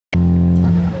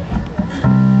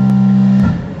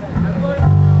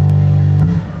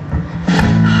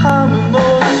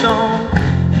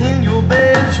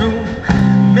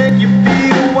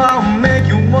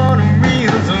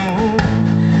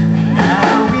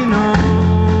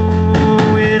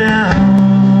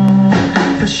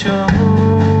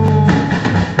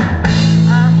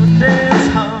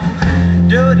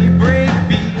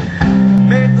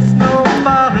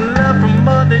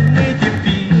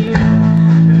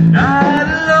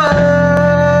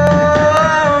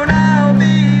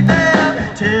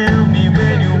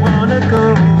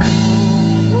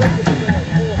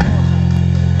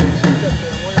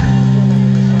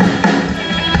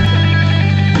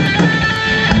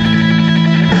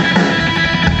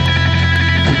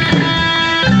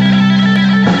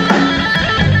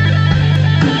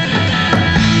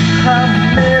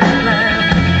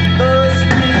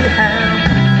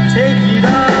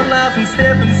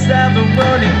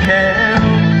can.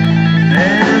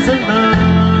 There's a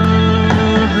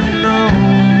love that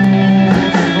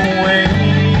knows the way.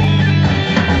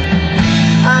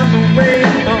 I'm the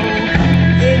rainbow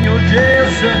in your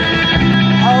desert,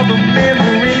 all the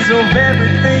memories of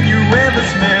everything you ever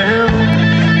smelled.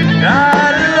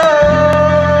 Not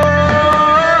alone,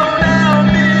 I'll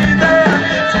be there.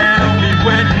 Tell me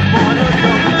when you wanna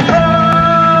go.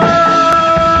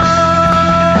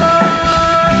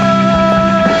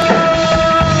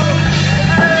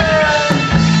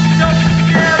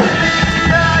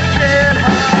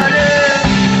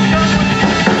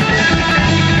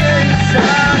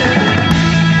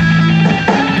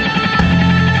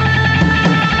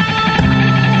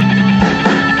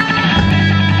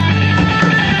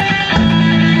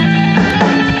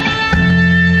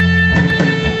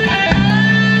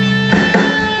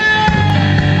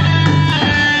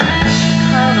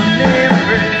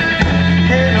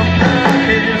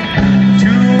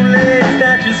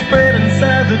 Spread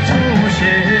inside the tool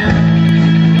shed.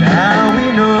 Now we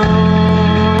know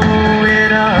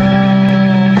it all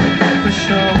for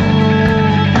sure.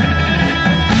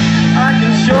 I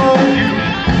can show you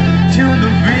to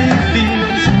the green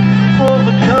fields.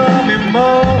 Overcoming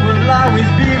more will always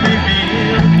be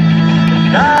revealed.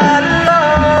 Not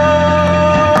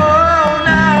alone,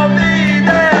 I'll be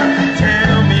there.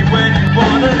 Tell me when you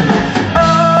wanna go.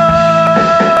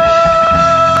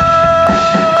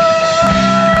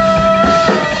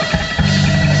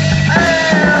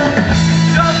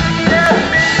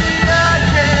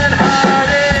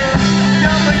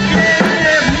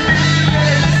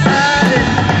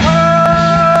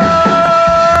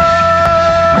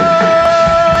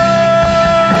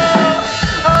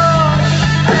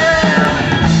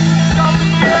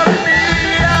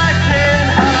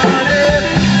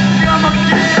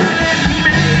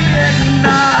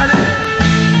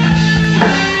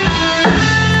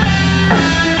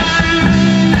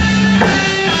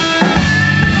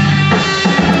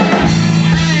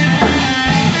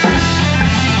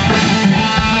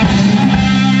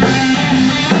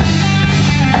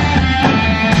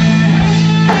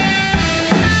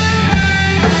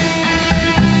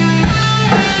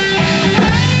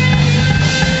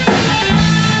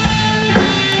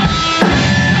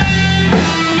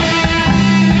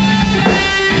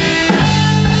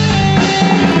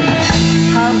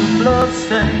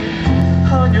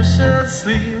 On your shirt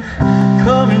sleeve,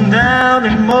 coming down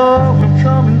and more, we're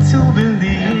coming to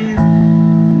believe.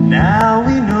 Now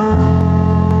we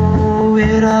know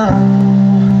it all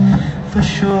for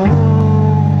sure.